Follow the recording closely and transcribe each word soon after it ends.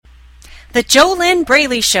The JoLynn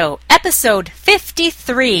Braley Show, episode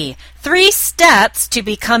 53, 3 Steps to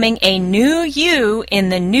Becoming a New You in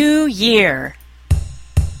the New Year.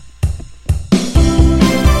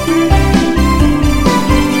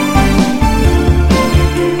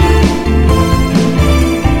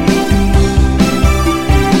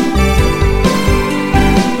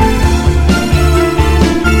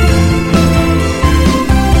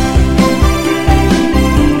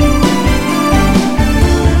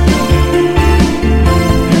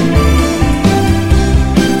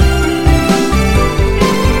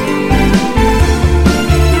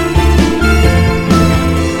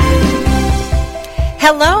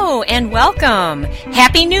 Hello and welcome.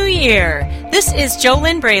 Happy New Year. This is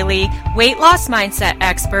JoLynn Braley, weight loss mindset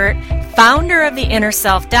expert, founder of the Inner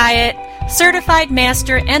Self Diet, certified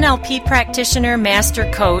master NLP practitioner,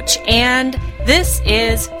 master coach, and this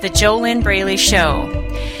is the JoLynn Braley Show.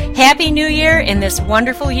 Happy New Year. In this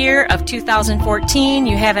wonderful year of 2014,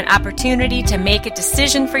 you have an opportunity to make a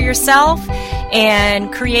decision for yourself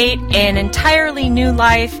and create an entirely new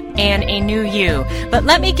life and a new you. But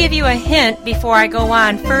let me give you a hint before I go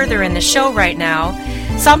on further in the show right now.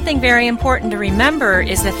 Something very important to remember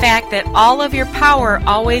is the fact that all of your power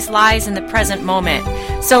always lies in the present moment.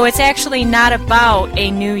 So it's actually not about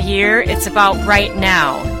a new year, it's about right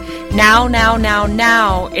now.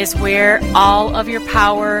 Now is where all of your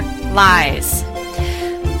power lies.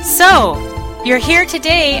 So, you're here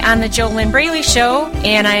today on the JoLynn Braley Show,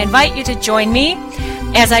 and I invite you to join me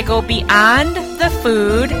as I go beyond the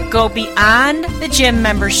food, go beyond the gym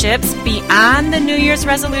memberships, beyond the New Year's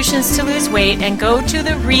resolutions to lose weight, and go to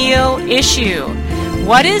the real issue.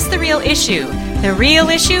 What is the real issue? The real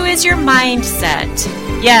issue is your mindset.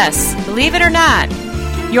 Yes, believe it or not,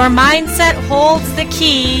 your mindset holds the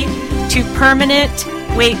key to permanent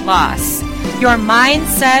weight loss. Your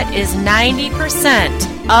mindset is 90%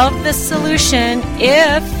 of the solution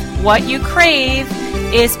if what you crave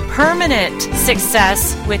is permanent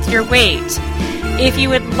success with your weight. If you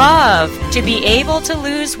would love to be able to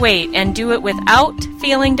lose weight and do it without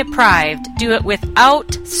feeling deprived, do it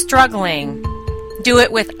without struggling, do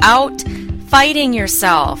it without fighting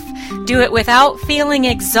yourself, do it without feeling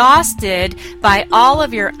exhausted by all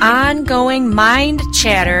of your ongoing mind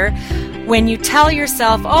chatter when you tell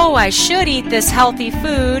yourself, oh, I should eat this healthy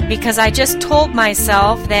food because I just told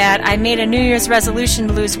myself that I made a New Year's resolution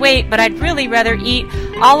to lose weight, but I'd really rather eat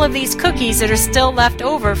all of these cookies that are still left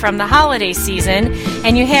over from the holiday season,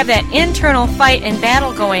 and you have that internal fight and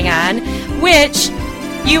battle going on, which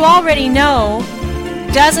you already know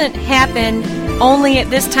doesn't happen only at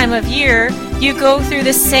this time of year. You go through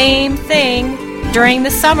the same thing during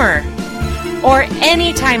the summer or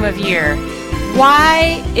any time of year.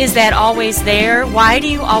 Why is that always there? Why do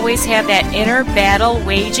you always have that inner battle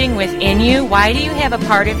waging within you? Why do you have a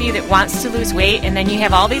part of you that wants to lose weight, and then you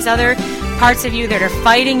have all these other parts of you that are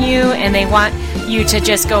fighting you, and they want you to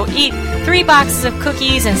just go eat 3 boxes of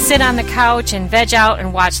cookies and sit on the couch and veg out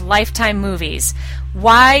and watch Lifetime movies?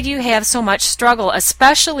 Why do you have so much struggle,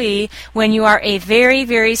 especially when you are a very,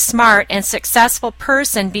 very smart and successful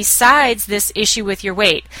person besides this issue with your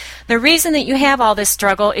weight? The reason that you have all this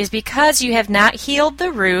struggle is because you have not healed the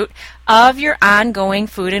root of your ongoing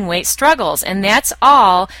food and weight struggles, and that's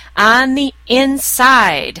all on the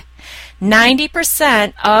inside.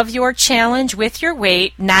 90% of your challenge with your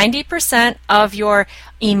weight, 90% of your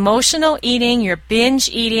emotional eating, your binge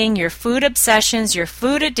eating, your food obsessions, your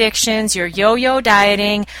food addictions, your yo-yo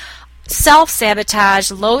dieting,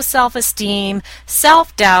 self-sabotage, low self-esteem,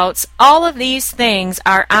 self-doubts, all of these things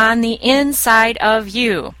are on the inside of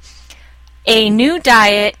you. A new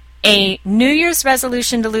diet, a New Year's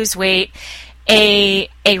resolution to lose weight, a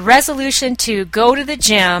resolution to go to the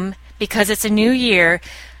gym because it's a new year,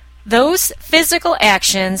 those physical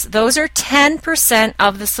actions, those are 10%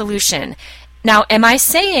 of the solution. Now, am I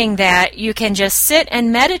saying that you can just sit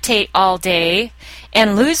and meditate all day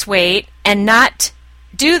and lose weight and not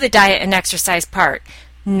do the diet and exercise part?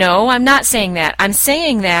 No, I'm not saying that. I'm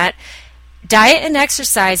saying that diet and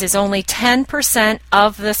exercise is only 10%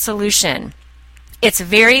 of the solution. It's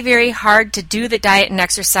very, very hard to do the diet and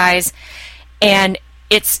exercise, and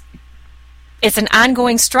it's an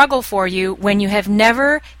ongoing struggle for you when you have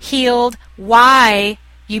never healed why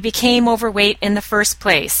you became overweight in the first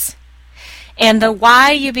place. And the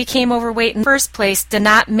why you became overweight in the first place did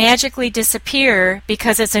not magically disappear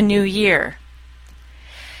because it's a new year.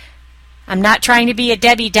 I'm not trying to be a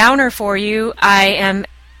Debbie Downer for you. I am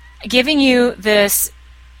giving you this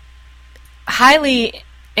highly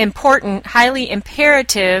important, highly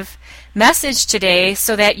imperative message today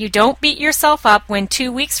so that you don't beat yourself up when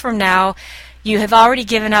 2 weeks from now you have already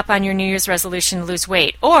given up on your New Year's resolution to lose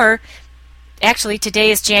weight. Or actually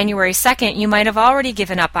today is January 2nd, you might have already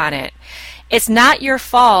given up on it. It's not your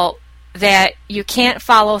fault that you can't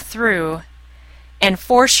follow through and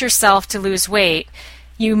force yourself to lose weight.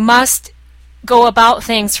 You must go about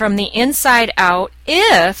things from the inside out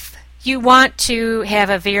if you want to have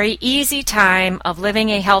a very easy time of living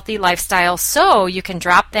a healthy lifestyle so you can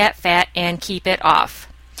drop that fat and keep it off.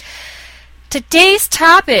 Today's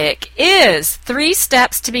topic is 3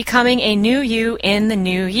 steps to becoming a new you in the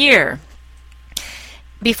new year.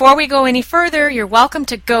 Before we go any further, you're welcome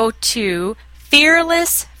to go to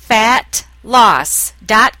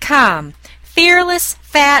fearlessfatloss.com.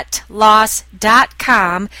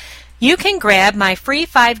 fearlessfatloss.com. You can grab my free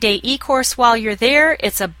 5-day e-course while you're there.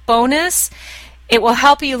 It's a bonus. It will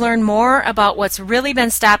help you learn more about what's really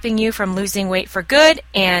been stopping you from losing weight for good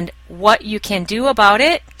and what you can do about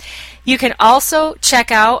it. You can also check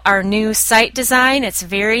out our new site design. It's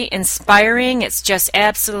very inspiring. It's just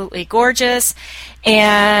absolutely gorgeous.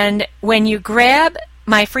 And when you grab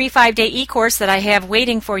my free 5-day e-course that I have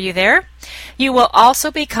waiting for you there, you will also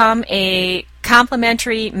become a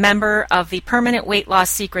complimentary member of the Permanent Weight Loss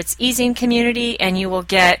Secrets Easing community, and you will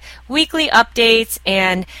get weekly updates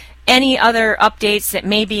and any other updates that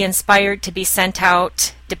may be inspired to be sent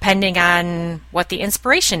out depending on what the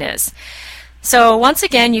inspiration is. So once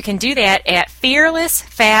again, you can do that at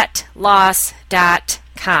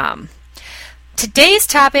fearlessfatloss.com. Today's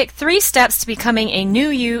topic, 3 steps to becoming a new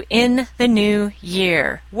you in the new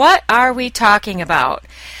year. What are we talking about?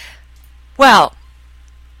 Well,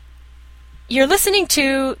 you're listening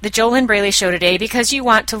to the JoLynn Braley Show today because you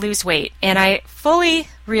want to lose weight. And I fully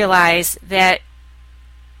realize that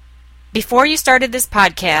before you started this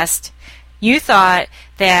podcast, you thought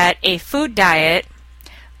that a food diet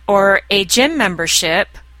or a gym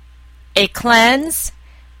membership, a cleanse,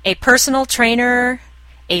 a personal trainer,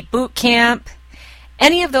 a boot camp,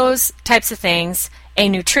 any of those types of things, a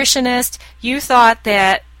nutritionist, you thought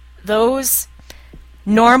that those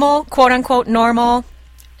normal, quote-unquote normal,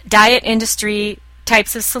 diet industry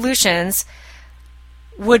types of solutions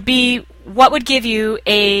would be what would give you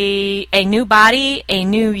a new body, a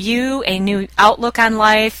new you, a new outlook on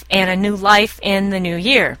life, and a new life in the new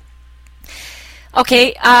year.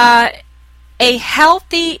 Okay, a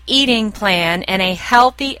healthy eating plan and a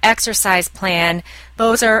healthy exercise plan,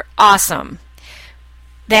 those are awesome.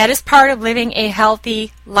 That is part of living a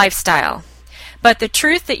healthy lifestyle. But the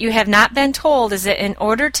truth that you have not been told is that in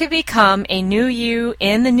order to become a new you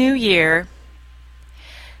in the new year,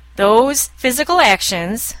 those physical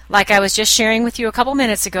actions, like I was just sharing with you a couple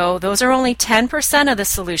minutes ago, those are only 10% of the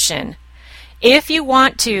solution if you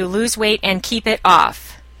want to lose weight and keep it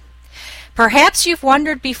off. Perhaps you've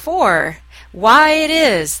wondered before why it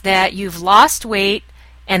is that you've lost weight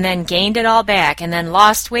and then gained it all back, and then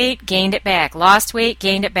lost weight, gained it back, lost weight,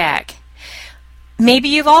 gained it back. Maybe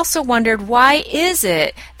you've also wondered why is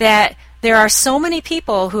it that there are so many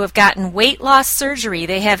people who have gotten weight loss surgery.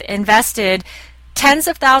 They have invested tens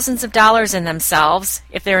of thousands of dollars in themselves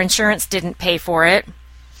if their insurance didn't pay for it.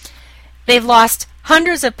 They've lost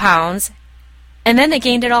hundreds of pounds and then they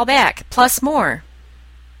gained it all back, plus more.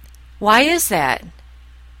 Why is that?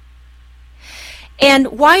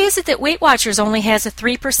 And why is it that Weight Watchers only has a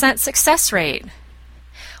 3% success rate?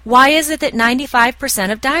 Why is it that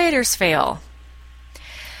 95% of dieters fail?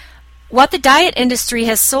 What the diet industry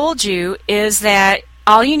has sold you is that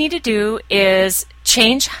all you need to do is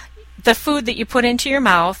change the food that you put into your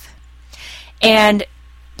mouth and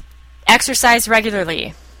exercise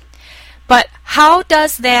regularly. But how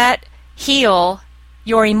does that heal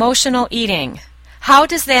your emotional eating? How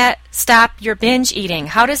does that stop your binge eating?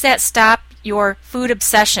 How does that stop your food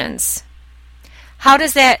obsessions? How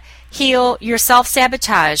does that heal your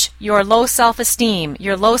self-sabotage, your low self-esteem,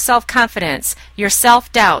 your low self-confidence, your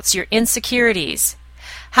self-doubts, your insecurities?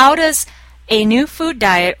 How does a new food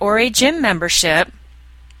diet or a gym membership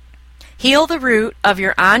heal the root of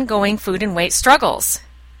your ongoing food and weight struggles?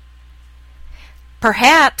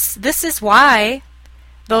 Perhaps this is why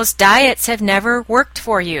those diets have never worked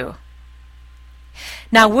for you.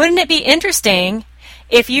 Now, wouldn't it be interesting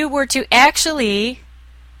if you were to actually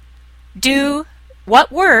do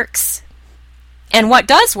what works? And what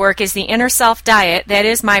does work is the Inner Self Diet. That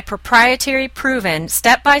is my proprietary, proven,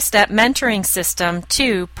 step-by-step mentoring system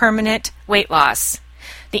to permanent weight loss.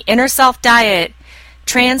 The Inner Self Diet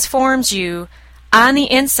transforms you on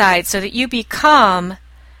the inside so that you become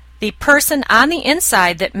the person on the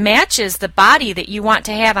inside that matches the body that you want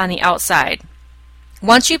to have on the outside.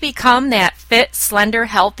 Once you become that fit, slender,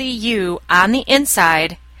 healthy you on the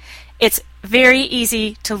inside, it's very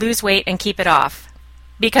easy to lose weight and keep it off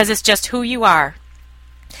because it's just who you are.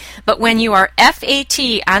 But when you are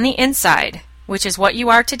F.A.T on the inside, which is what you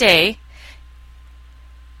are today.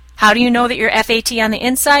 How do you know that you're F.A.T on the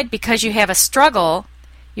inside? Because you have a struggle,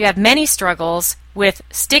 you have many struggles with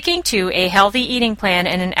sticking to a healthy eating plan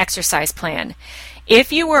and an exercise plan.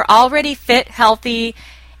 If you were already fit, healthy,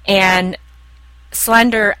 and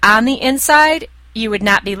slender on the inside, you would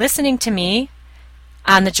not be listening to me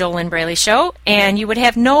on the JoLynn Braley Show, and you would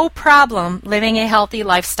have no problem living a healthy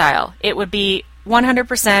lifestyle. It would be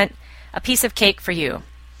 100% a piece of cake for you.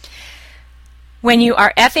 When you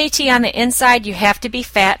are F.A.T on the inside, you have to be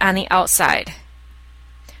fat on the outside.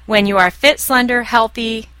 When you are fit, slender,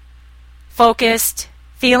 healthy, focused,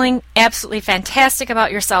 feeling absolutely fantastic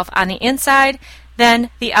about yourself on the inside, then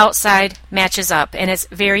the outside matches up, and it's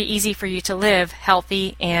very easy for you to live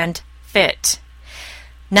healthy and fit.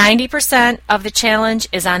 90% of the challenge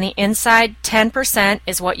is on the inside, 10%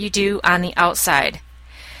 is what you do on the outside.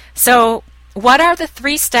 So, what are the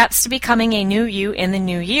 3 steps to becoming a new you in the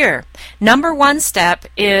new year? Number 1 step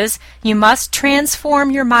is you must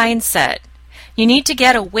transform your mindset. You need to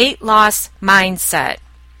get a weight loss mindset.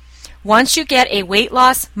 Once you get a weight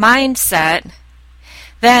loss mindset,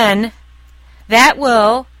 then that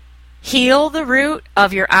will heal the root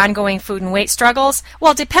of your ongoing food and weight struggles.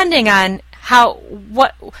 Well, depending on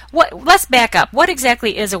let's back up. What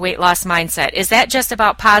exactly is a weight loss mindset? Is that just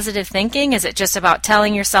about positive thinking? Is it just about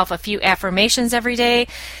telling yourself a few affirmations every day?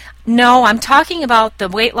 No, I'm talking about the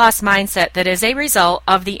weight loss mindset that is a result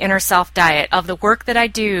of the inner self diet, of the work that I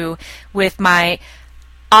do with my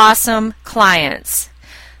awesome clients.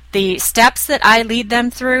 The steps that I lead them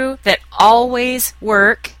through that always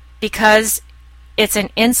work, because it's an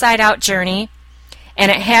inside-out journey, and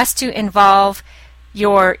it has to involve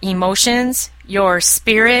your emotions, your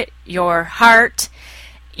spirit, your heart.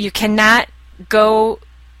 You cannot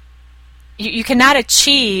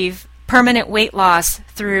achieve permanent weight loss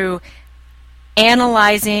through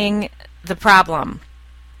analyzing the problem,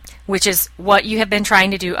 which is what you have been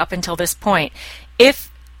trying to do up until this point. If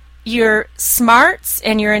your smarts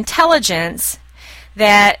and your intelligence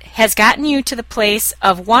that has gotten you to the place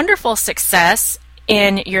of wonderful success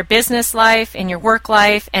in your business life, in your work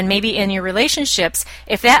life, and maybe in your relationships,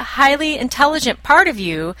 if that highly intelligent part of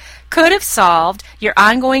you could have solved your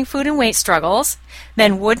ongoing food and weight struggles,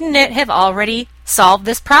 then wouldn't it have already solved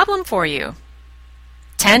this problem for you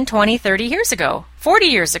 10, 20, 30 years ago, 40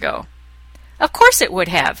 years ago? Of course it would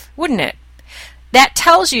have, wouldn't it? That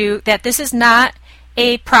tells you that this is not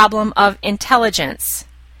a problem of intelligence.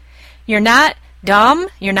 You're not dumb,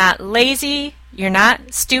 you're not lazy, you're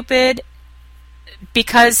not stupid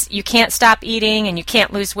because you can't stop eating and you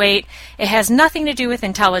can't lose weight. It has nothing to do with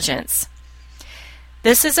intelligence.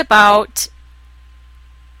 This is about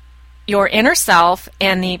your inner self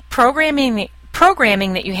and the programming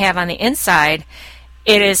that you have on the inside.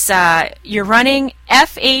 It is you're running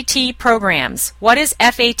F.A.T programs. What is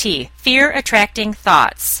F.A.T? Fear attracting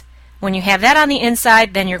thoughts. When you have that on the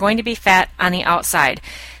inside, then you're going to be fat on the outside.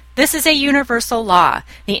 This is a universal law.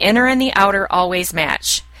 The inner and the outer always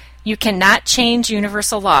match. You cannot change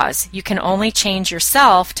universal laws. You can only change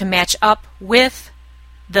yourself to match up with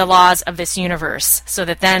the laws of this universe, so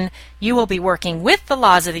that then you will be working with the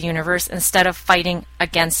laws of the universe instead of fighting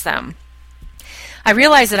against them. I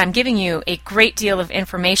realize that I'm giving you a great deal of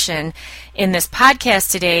information in this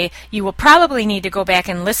podcast today. You will probably need to go back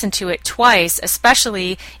and listen to it twice,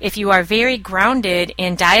 especially if you are very grounded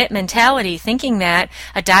in diet mentality, thinking that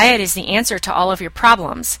a diet is the answer to all of your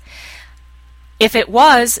problems. If it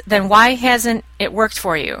was, then why hasn't it worked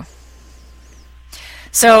for you?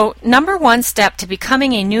 So, number 1 step to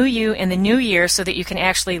becoming a new you in the new year so that you can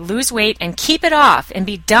actually lose weight and keep it off and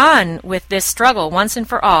be done with this struggle once and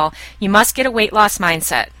for all, you must get a weight loss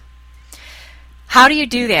mindset. How do you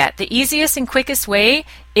do that? The easiest and quickest way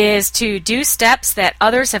is to do steps that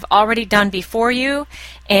others have already done before you,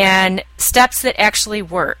 and steps that actually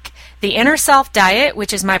work. The Inner Self Diet,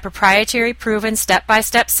 which is my proprietary proven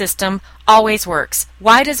step-by-step system, always works.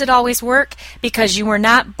 Why does it always work? Because you were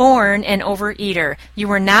not born an overeater. You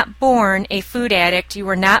were not born a food addict. You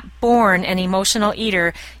were not born an emotional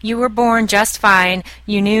eater. You were born just fine.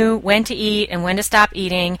 You knew when to eat and when to stop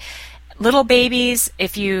eating. Little babies,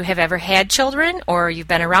 if you have ever had children or you've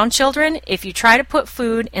been around children, if you try to put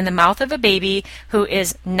food in the mouth of a baby who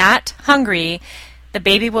is not hungry, the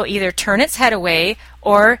baby will either turn its head away,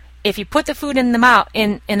 or if you put the food in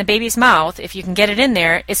the baby's mouth, if you can get it in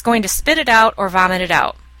there, it's going to spit it out or vomit it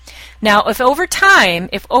out. Now, if over time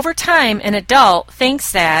an adult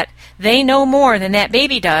thinks that they know more than that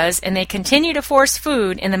baby does, and they continue to force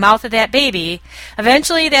food in the mouth of that baby,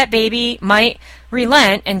 eventually that baby might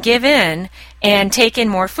relent and give in and take in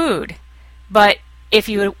more food. But if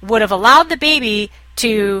you would have allowed the baby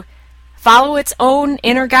to follow its own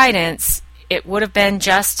inner guidance, it would have been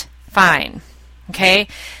just fine. Okay?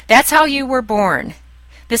 That's how you were born.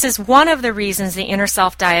 This is one of the reasons the inner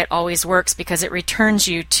self diet always works, because it returns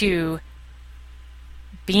you to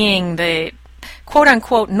being the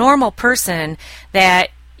quote-unquote normal person that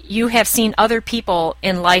you have seen other people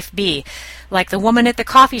in life be. Like the woman at the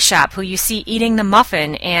coffee shop who you see eating the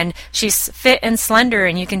muffin, and she's fit and slender,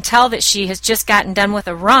 and you can tell that she has just gotten done with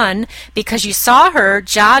a run because you saw her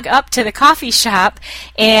jog up to the coffee shop,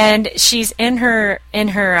 and she's in her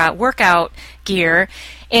workout gear,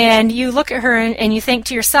 and you look at her and you think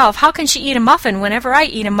to yourself, how can she eat a muffin? Whenever I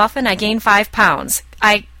eat a muffin, I gain 5 pounds.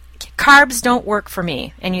 Carbs don't work for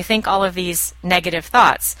me. And you think all of these negative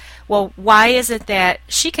thoughts. Well, why is it that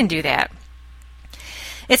she can do that?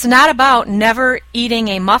 It's not about never eating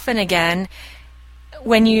a muffin again.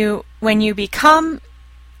 When you do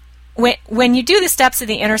the steps of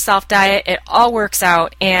the inner self diet, it all works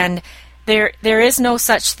out, and there is no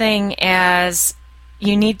such thing as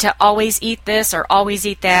you need to always eat this or always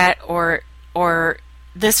eat that, or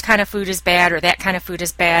this kind of food is bad or that kind of food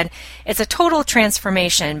is bad. It's a total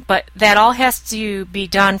transformation, but that all has to be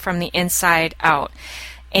done from the inside out.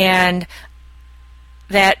 And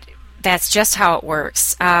that's just how it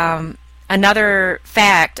works. Another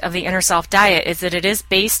fact of the inner self diet is that it is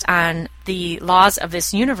based on the laws of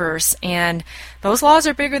this universe, and those laws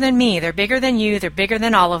are bigger than me. They're bigger than you. They're bigger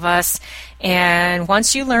than all of us. And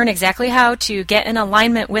once you learn exactly how to get in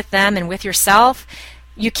alignment with them and with yourself,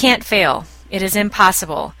 you can't fail. It is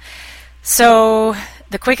impossible. So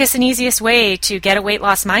the quickest and easiest way to get a weight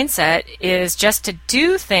loss mindset is just to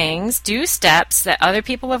do steps that other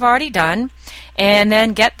people have already done, and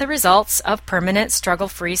then get the results of permanent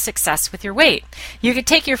struggle-free success with your weight. You could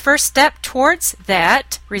take your first step towards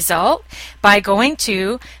that result by going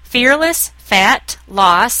to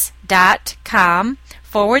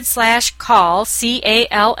fearlessfatloss.com/call,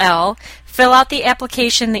 CALL. Fill out the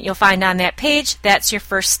application that you'll find on that page. That's your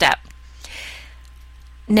first step.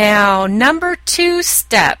 Now, number 2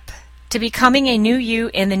 step to becoming a new you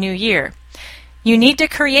in the new year. You need to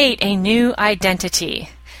create a new identity.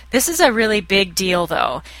 This is a really big deal,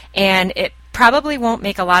 though, and it probably won't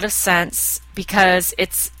make a lot of sense because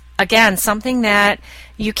it's, again, something that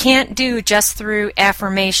you can't do just through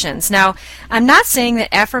affirmations. Now, I'm not saying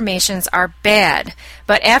that affirmations are bad,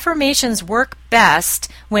 but affirmations work best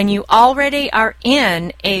when you already are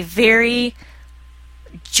in a very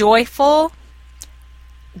joyful,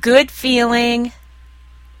 good feeling,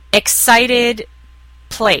 excited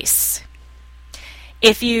place.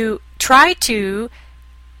 If you try to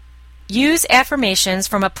use affirmations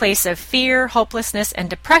from a place of fear, hopelessness, and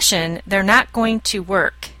depression, they're not going to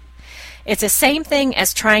work. It's the same thing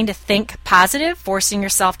as trying to think positive, forcing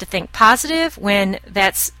yourself to think positive when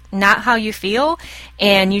that's not how you feel,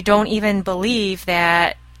 and you don't even believe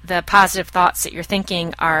that the positive thoughts that you're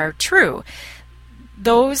thinking are true.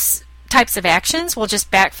 Those types of actions will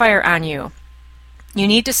just backfire on you. You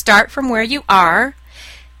need to start from where you are,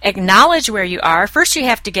 acknowledge where you are. First, you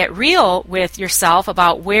have to get real with yourself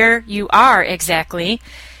about where you are exactly.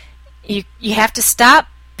 You have to stop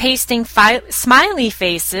pasting smiley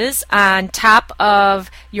faces on top of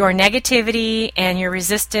your negativity and your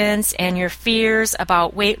resistance and your fears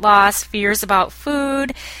about weight loss, fears about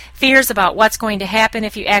food, fears about what's going to happen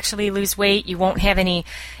if you actually lose weight. You won't have any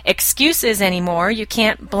excuses anymore. You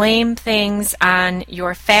can't blame things on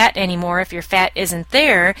your fat anymore if your fat isn't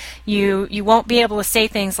there. You won't be able to say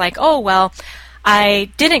things like, oh, well, I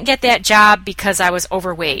didn't get that job because I was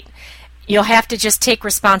overweight. You'll have to just take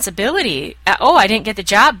responsibility. Oh, I didn't get the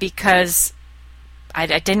job because I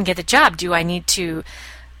didn't get the job. Do I need to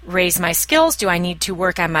raise my skills? Do I need to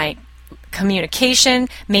work on my communication?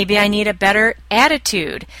 Maybe I need a better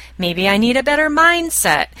attitude. Maybe I need a better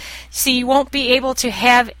mindset. See, you won't be able to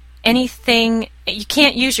have anything. You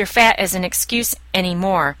can't use your fat as an excuse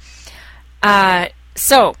anymore.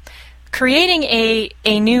 So creating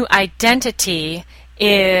a new identity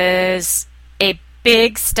is a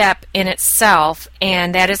big step in itself,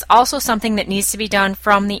 and that is also something that needs to be done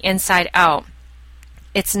from the inside out.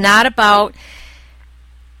 It's not about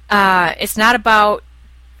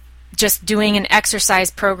just doing an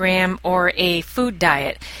exercise program or a food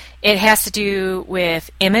diet. It has to do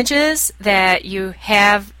with images that you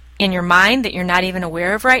have in your mind that you're not even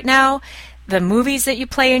aware of right now, the movies that you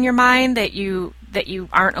play in your mind that you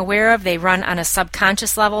aren't aware of. They run on a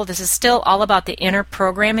subconscious level. This is still all about the inner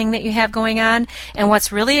programming that you have going on. And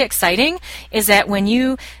what's really exciting is that when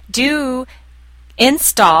you do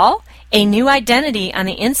install a new identity on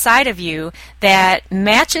the inside of you that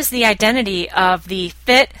matches the identity of the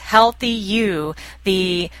fit, healthy you,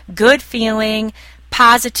 the good feeling,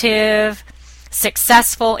 positive,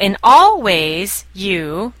 successful in all ways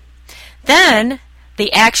you, then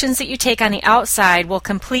the actions that you take on the outside will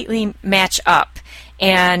completely match up.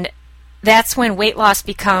 And that's when weight loss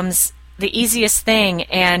becomes the easiest thing,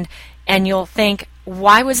 and you'll think,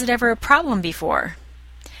 why was it ever a problem before?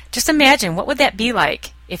 Just imagine, what would that be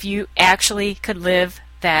like if you actually could live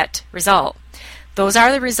that result? Those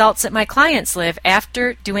are the results that my clients live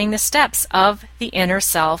after doing the steps of the inner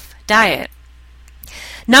self diet.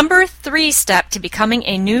 Number 3 step to becoming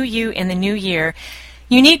a new you in the new year,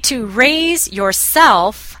 you need to raise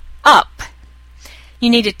yourself up. You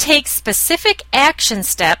need to take specific action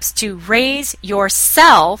steps to raise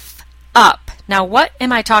yourself up. Now, what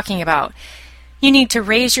am I talking about? You need to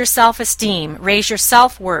raise your self-esteem, raise your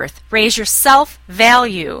self-worth, raise your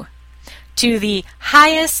self-value to the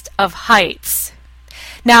highest of heights.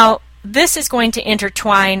 Now, this is going to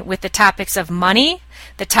intertwine with the topics of money,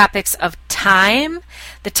 the topics of time,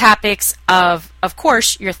 the topics of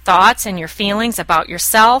course, your thoughts and your feelings about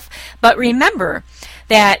yourself. But remember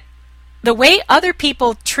that the way other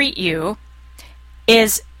people treat you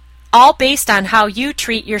is all based on how you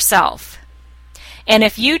treat yourself. And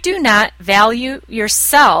if you do not value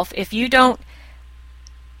yourself, if you don't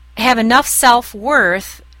have enough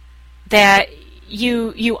self-worth that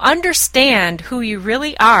you understand who you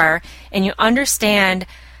really are, and you understand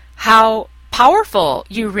how powerful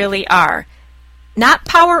you really are, not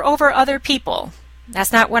power over other people.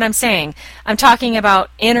 That's not what I'm saying. I'm talking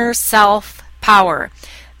about inner self power,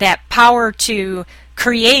 that power to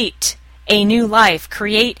create a new life,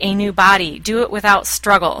 create a new body, do it without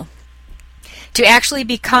struggle, to actually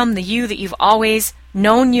become the you that you've always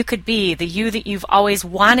known you could be, the you that you've always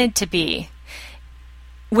wanted to be.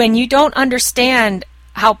 When you don't understand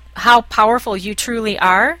how powerful you truly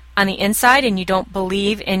are on the inside, and you don't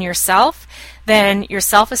believe in yourself, then your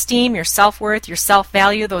self-esteem, your self-worth, your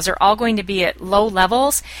self-value, those are all going to be at low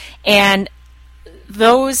levels, and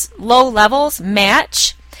those low levels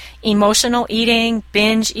match emotional eating,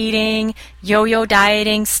 binge eating, yo-yo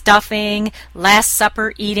dieting, stuffing, Last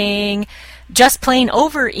Supper eating, just plain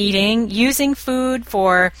overeating, using food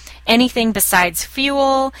for anything besides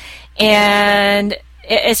fuel, and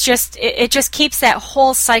it just keeps that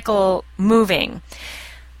whole cycle moving.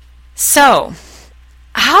 So,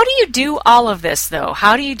 how do you do all of this, though?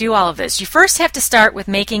 How do you do all of this? You first have to start with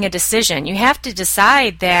making a decision. You have to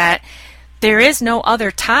decide that there is no other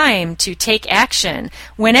time to take action.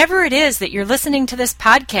 Whenever it is that you're listening to this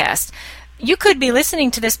podcast, you could be listening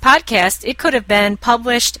to this podcast, it could have been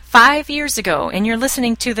published 5 years ago, and you're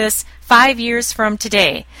listening to this 5 years from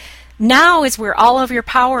today. Now is where all of your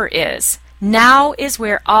power is. Now is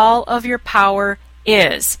where all of your power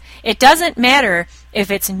is. It doesn't matter if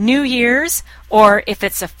it's New Year's, or if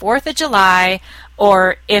it's the 4th of July,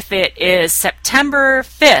 or if it is September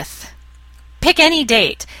 5th. Pick any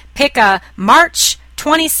date. Pick a March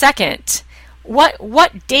 22nd.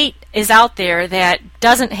 What date is out there that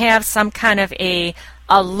doesn't have some kind of a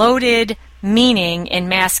loaded meaning in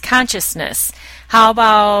mass consciousness? How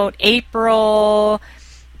about April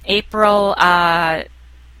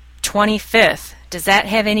 25th? Does that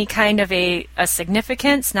have any kind of a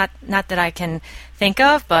significance? Not that I can think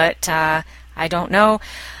of, but I don't know.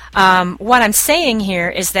 What I'm saying here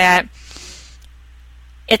is that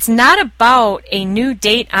it's not about a new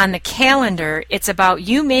date on the calendar. It's about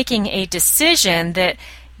you making a decision that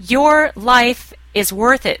your life is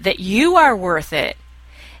worth it, that you are worth it,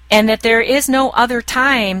 and that there is no other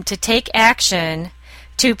time to take action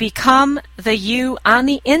to become the you on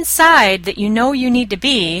the inside that you know you need to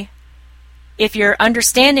be. If you're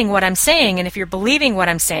understanding what I'm saying, and if you're believing what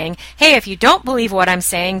I'm saying, hey, if you don't believe what I'm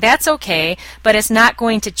saying, that's okay, but it's not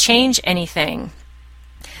going to change anything.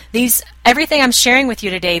 Everything I'm sharing with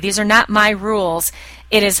you today, these are not my rules.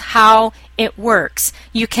 It is how it works.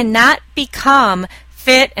 You cannot become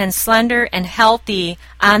fit and slender and healthy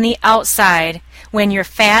on the outside when you're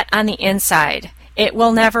fat on the inside. It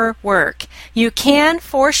will never work. You can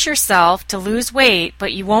force yourself to lose weight,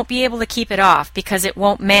 but you won't be able to keep it off because it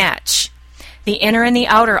won't match. The inner and the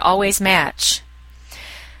outer always match.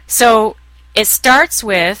 So it starts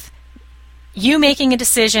with you making a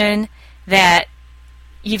decision that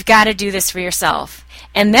you've got to do this for yourself.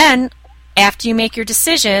 And then after you make your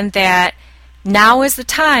decision that now is the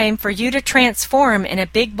time for you to transform in a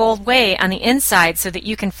big, bold way on the inside so that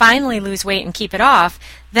you can finally lose weight and keep it off,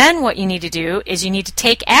 then what you need to do is you need to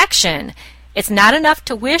take action. It's not enough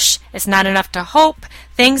to wish. It's not enough to hope.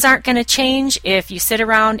 Things aren't going to change if you sit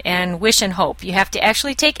around and wish and hope. You have to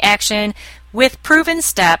actually take action with proven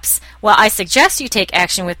steps. Well, I suggest you take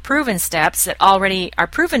action with proven steps that already are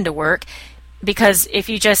proven to work, because if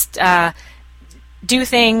you just do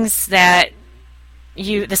things that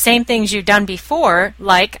the same things you've done before,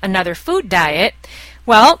 like another food diet,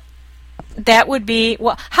 well, that would be,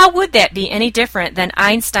 well, how would that be any different than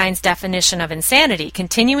Einstein's definition of insanity,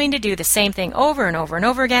 continuing to do the same thing over and over and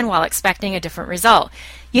over again while expecting a different result?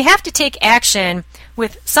 You have to take action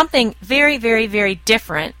with something very, very, very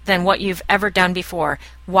different than what you've ever done before.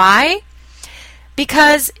 Why?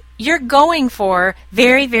 Because you're going for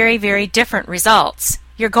very, very, very different results.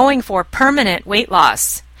 You're going for permanent weight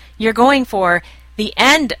loss. You're going for the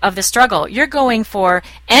end of the struggle. You're going for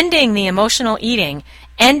ending the emotional eating,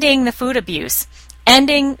 ending the food abuse,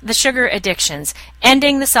 ending the sugar addictions,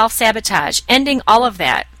 ending the self-sabotage, ending all of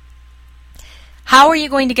that. How are you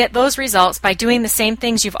going to get those results? By doing the same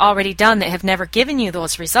things you've already done that have never given you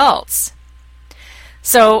those results.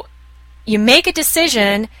 So you make a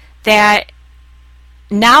decision that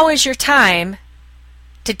now is your time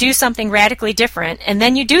to do something radically different, and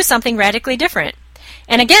then you do something radically different.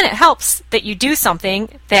 And again, it helps that you do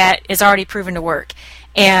something that is already proven to work.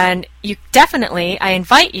 And you definitely, I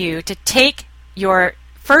invite you to take your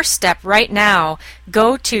first step right now.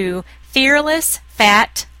 Go to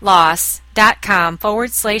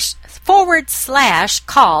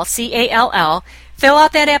fearlessfatloss.com/call, CALL. Fill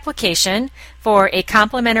out that application for a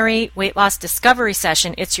complimentary weight loss discovery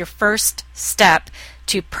session. It's your first step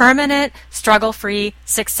to permanent, struggle-free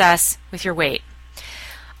success with your weight.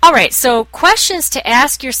 All right, so questions to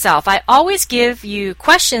ask yourself. I always give you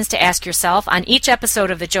questions to ask yourself on each episode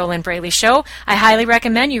of the JoLynn Braley Show. I highly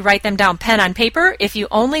recommend you write them down pen on paper. If you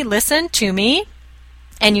only listen to me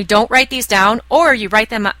and you don't write these down, or you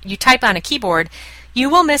type on a keyboard, you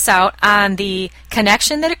will miss out on the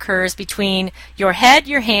connection that occurs between your head,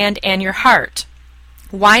 your hand, and your heart.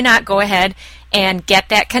 Why not go ahead and get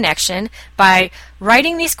that connection by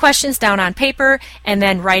writing these questions down on paper and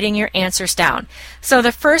then writing your answers down? So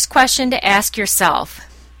the first question to ask yourself: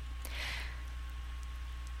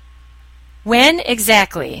 when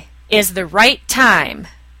exactly is the right time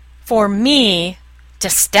for me to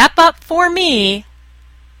step up for me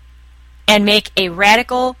and make a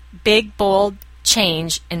radical, big, bold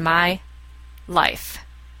change in my life?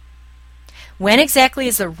 When exactly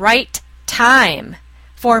is the right time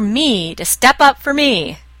for me to step up for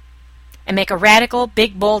me and make a radical,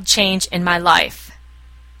 big, bold change in my life?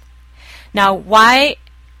 Now, why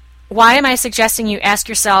am I suggesting you ask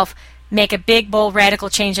yourself, make a big, bold, radical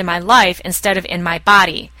change in my life instead of in my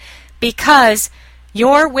body? Because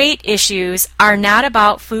your weight issues are not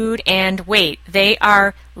about food and weight. They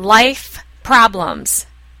are life problems.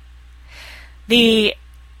 The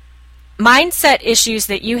mindset issues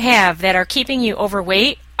that you have that are keeping you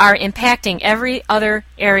overweight are impacting every other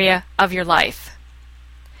area of your life.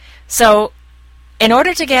 So, in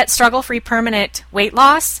order to get struggle-free permanent weight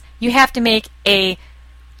loss, you have to make a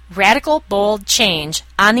radical, bold change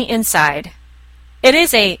on the inside. It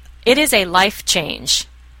is a life change.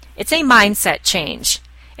 It's a mindset change.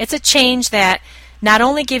 It's a change that not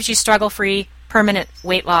only gives you struggle-free permanent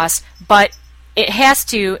weight loss, but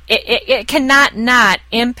it cannot not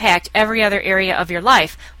impact every other area of your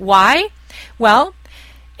life. Why? Well,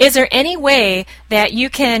 is there any way that you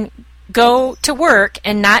can go to work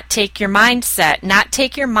and not take your mindset, not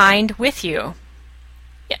take your mind with you?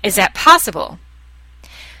 Is that possible?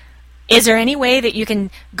 Is there any way that you can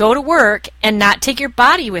go to work and not take your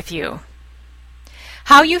body with you?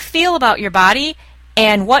 How you feel about your body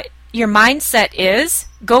and what your mindset is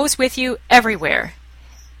goes with you everywhere.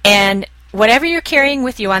 And whatever you're carrying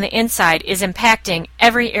with you on the inside is impacting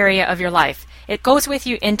every area of your life. It goes with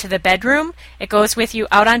you into the bedroom. It goes with you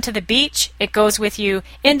out onto the beach. It goes with you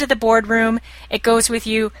into the boardroom. It goes with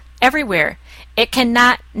you everywhere. It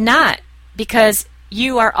cannot not, because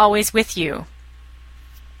you are always with you.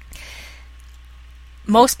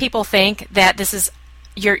 Most people think that this is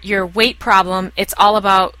your weight problem. It's all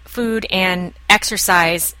about food and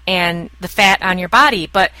exercise and the fat on your body.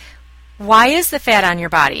 But why is the fat on your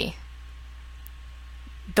body?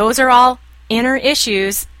 Those are all inner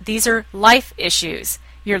issues. These are life issues.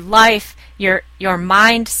 Your life, your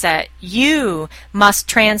mindset. You must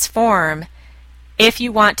transform if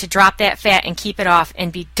you want to drop that fat and keep it off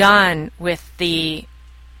and be done with the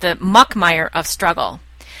muckmire of struggle.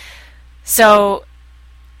 So,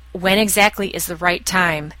 when exactly is the right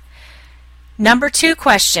time? Number 2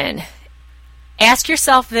 question. Ask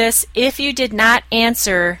yourself this if you did not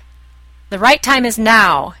answer the right time is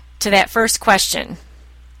now to that first question.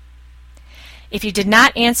 If you did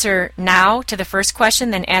not answer now to the first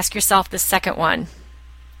question, then ask yourself the second one.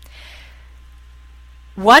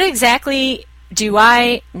 What exactly do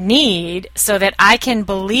I need so that I can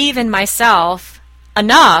believe in myself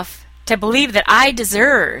enough to believe that I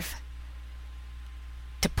deserve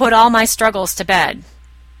to put all my struggles to bed?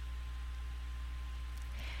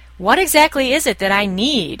 What exactly is it that I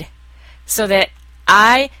need so that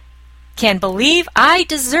I can believe I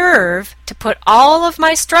deserve to put all of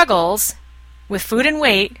my struggles with food and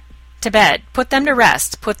weight to bed, put them to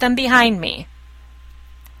rest, put them behind me?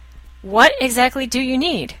 What exactly do you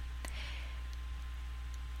need?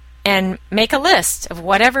 And make a list of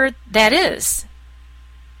whatever that is.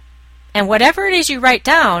 And whatever it is you write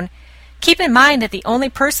down, keep in mind that the only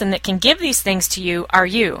person that can give these things to you are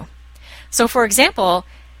you. So for example,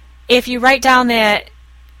 if you write down that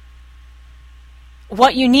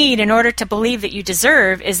what you need in order to believe that you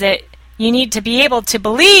deserve is that you need to be able to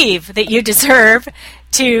believe that you deserve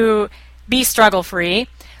to be struggle-free,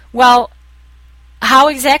 well, how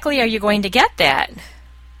exactly are you going to get that?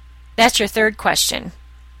 That's your third question.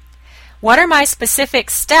 What are my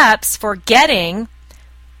specific steps for getting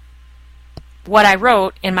what I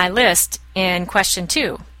wrote in my list in question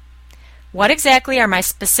 2? What exactly are my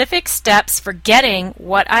specific steps for getting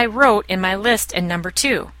what I wrote in my list in number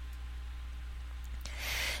 2?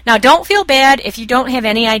 Now, don't feel bad if you don't have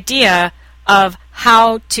any idea of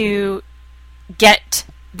how to get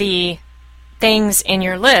the things in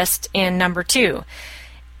your list in number 2.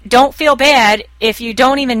 Don't feel bad if you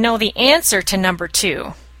don't even know the answer to number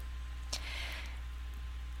 2.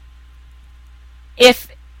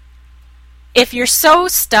 If you're so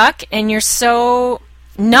stuck and you're so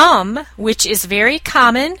numb, which is very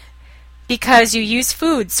common because you use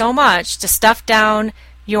food so much to stuff down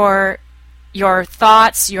your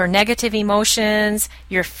thoughts, your negative emotions,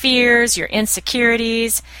 your fears, your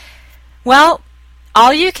insecurities, well,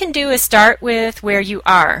 all you can do is start with where you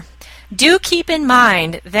are. Do keep in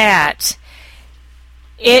mind that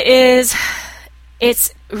it's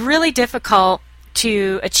really difficult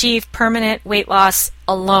to achieve permanent weight loss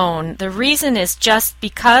alone. The reason is just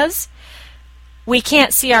because we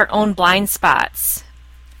can't see our own blind spots.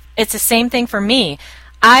 It's the same thing for me.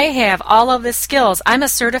 I have all of the skills. I'm a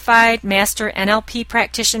certified master NLP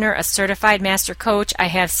practitioner, a certified master coach. I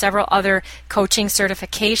have several other coaching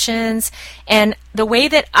certifications. And the way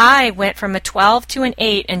that I went from a 12 to an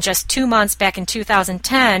 8 in just 2 months back in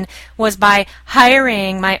 2010 was by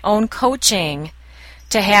hiring my own coaching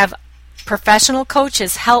to have professional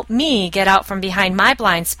coaches help me get out from behind my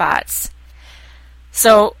blind spots.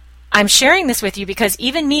 So I'm sharing this with you because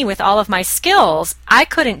even me with all of my skills, I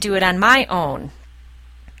couldn't do it on my own.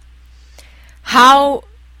 How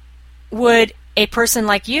would a person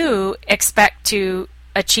like you expect to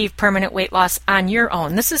achieve permanent weight loss on your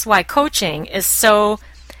own? This is why coaching is so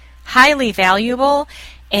highly valuable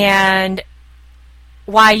and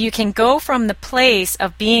why you can go from the place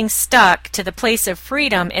of being stuck to the place of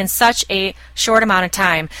freedom in such a short amount of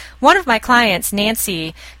time. One of my clients,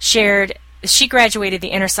 Nancy, shared, she graduated the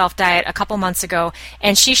Inner Self Diet a couple months ago,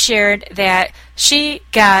 and she shared that she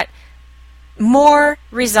got more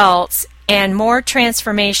results and more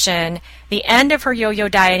transformation the end of her yo-yo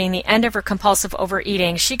dieting, the end of her compulsive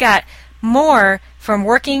overeating. She got more from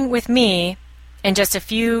working with me in just a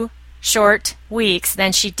few short weeks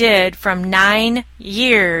than she did from 9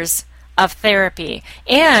 years of therapy.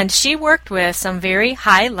 And she worked with some very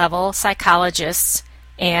high-level psychologists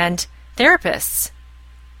and therapists.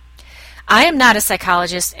 I am not a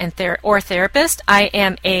psychologist or therapist. I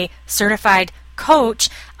am a certified coach.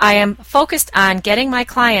 I am focused on getting my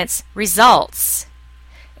clients results.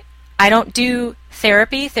 I don't do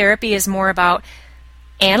therapy. Therapy is more about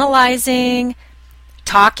analyzing,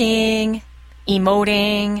 talking,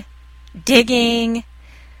 emoting, digging.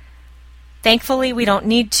 Thankfully, we don't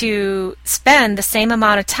need to spend the same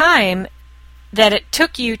amount of time that it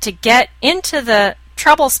took you to get into the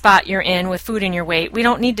trouble spot you're in with food and your weight. We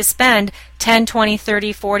don't need to spend 10, 20,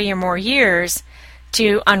 30, 40 or more years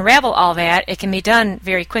to unravel all that. It can be done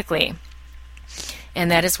very quickly. And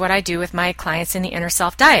that is what I do with my clients in the Inner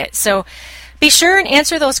Self Diet. So be sure and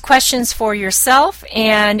answer those questions for yourself.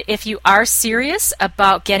 And if you are serious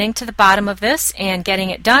about getting to the bottom of this and getting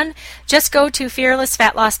it done, just go to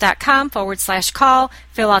fearlessfatloss.com/call,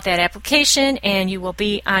 fill out that application, and you will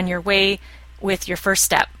be on your way with your first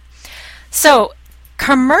step. So,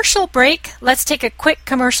 commercial break. Let's take a quick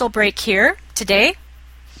commercial break here today.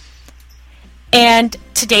 And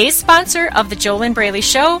today's sponsor of the JoLynn Braley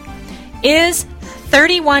Show is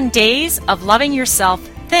 31 Days of Loving Yourself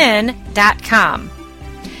Thin.com.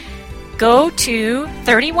 Go to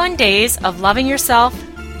 31 Days of Loving Yourself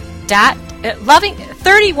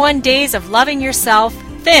 31 Days of Loving Yourself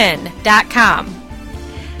Thin.com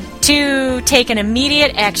to take an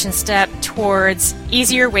immediate action step towards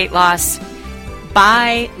easier weight loss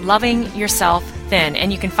by loving yourself thin.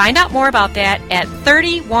 And you can find out more about that at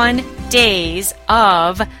 31 days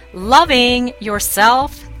of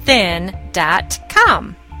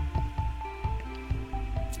lovingyourselfthin.com.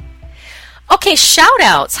 Okay, shout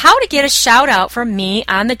outs. How to get a shout out from me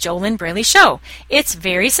on the JoLynn Braley Show. It's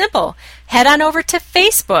very simple. Head on over to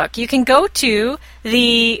Facebook. You can go to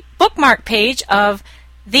the bookmark page of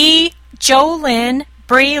the JoLynn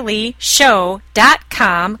Braley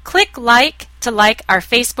Show.com. Click like to like our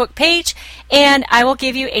Facebook page, and I will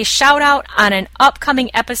give you a shout out on an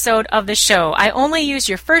upcoming episode of the show. I only use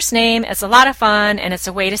your first name. It's a lot of fun, and it's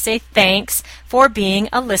a way to say thanks for being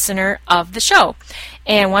a listener of the show.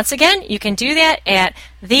 And once again, you can do that at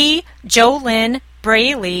the JoLynn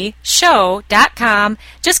Braley Show.com.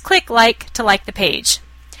 Just click like to like the page.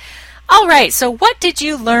 All right, so what did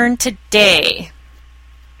you learn today?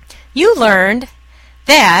 You learned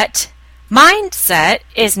that mindset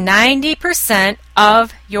is 90%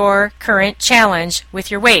 of your current challenge with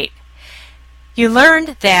your weight. You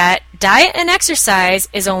learned that diet and exercise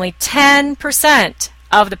is only 10%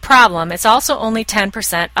 of the problem. It's also only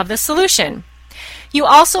 10% of the solution. You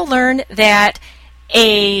also learned that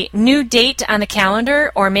a new date on the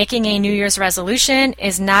calendar or making a New Year's resolution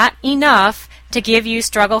is not enough to give you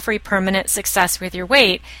struggle-free permanent success with your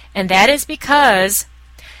weight, and that is because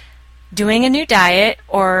doing a new diet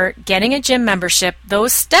or getting a gym membership,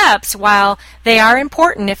 those steps, while they are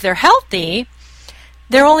important if they're healthy,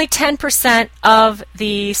 they're only 10% of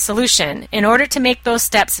the solution. In order to make those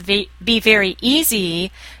steps be very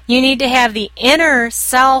easy, you need to have the inner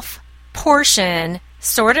self portion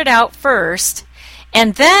sorted out first,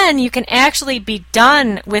 and then you can actually be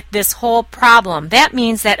done with this whole problem. That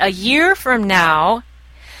means that a year from now,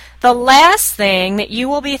 the last thing that you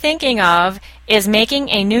will be thinking of is making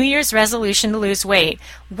a New Year's resolution to lose weight.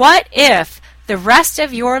 What if the rest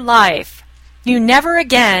of your life you never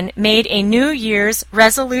again made a New Year's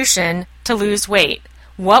resolution to lose weight?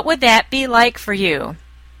 What would that be like for you?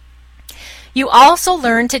 You also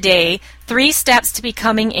learned today 3 steps to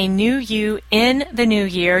becoming a new you in the new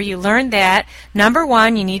year. You learned that, number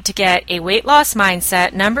 1, you need to get a weight loss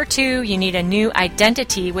mindset. Number 2, you need a new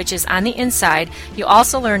identity, which is on the inside. You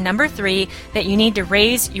also learned, number 3, that you need to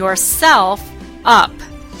raise yourself up.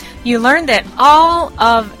 You learned that all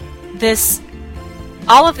of this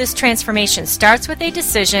transformation starts with a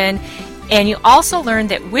decision. And you also learned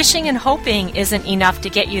that wishing and hoping isn't enough to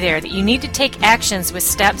get you there, that you need to take actions with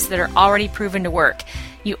steps that are already proven to work.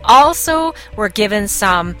 You also were given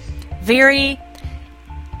some very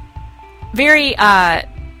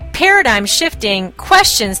paradigm-shifting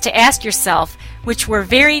questions to ask yourself, which were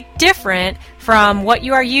very different from what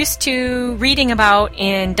you are used to reading about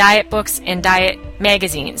in diet books and diet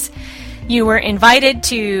magazines. You were invited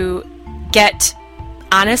to get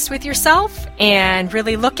honest with yourself and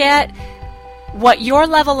really look at what your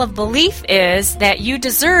level of belief is that you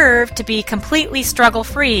deserve to be completely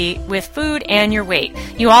struggle-free with food and your weight.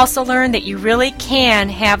 You also learned that you really can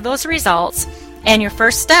have those results, and your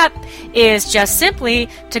first step is just simply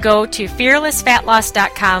to go to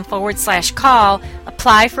fearlessfatloss.com/call,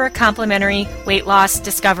 apply for a complimentary weight loss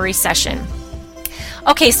discovery session.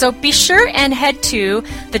 Okay, so be sure and head to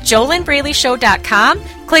the JoLynnBraleyShow.com.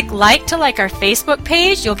 Click like to like our Facebook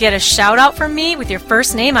page. You'll get a shout out from me with your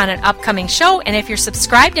first name on an upcoming show. And if you're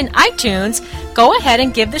subscribed in iTunes, go ahead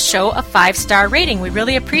and give the show a 5-star rating. We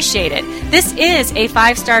really appreciate it. This is a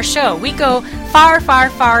 5-star show. We go far, far,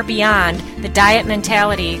 far beyond the diet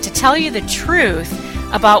mentality to tell you the truth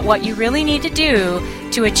about what you really need to do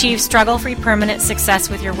to achieve struggle-free permanent success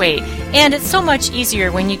with your weight. And it's so much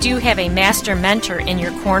easier when you do have a master mentor in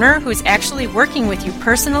your corner who's actually working with you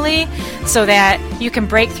personally so that you can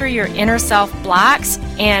break through your inner self blocks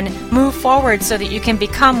and move forward so that you can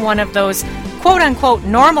become one of those quote-unquote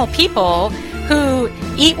normal people who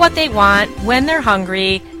eat what they want when they're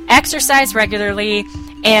hungry, exercise regularly,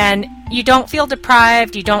 and you don't feel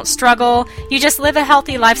deprived, you don't struggle, you just live a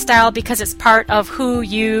healthy lifestyle because it's part of who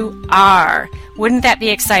you are. Wouldn't that be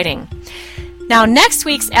exciting? Now, next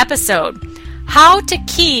week's episode, how to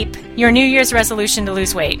keep your New Year's resolution to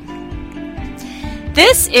lose weight.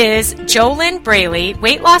 This is JoLynn Braley,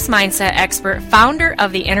 weight loss mindset expert, founder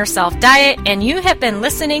of the Inner Self Diet, and you have been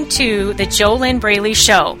listening to the JoLynn Braley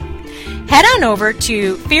Show. Head on over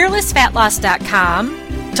to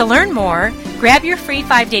fearlessfatloss.com to learn more. Grab your free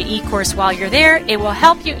 5-day e-course while you're there. It will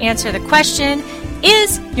help you answer the question,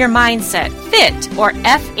 is your mindset FIT or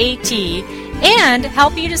F.A.T, and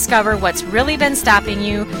help you discover what's really been stopping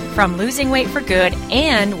you from losing weight for good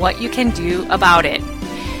and what you can do about it.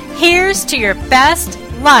 Here's to your best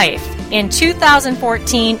life in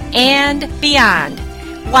 2014 and beyond,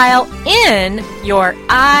 while in your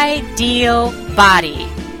ideal body.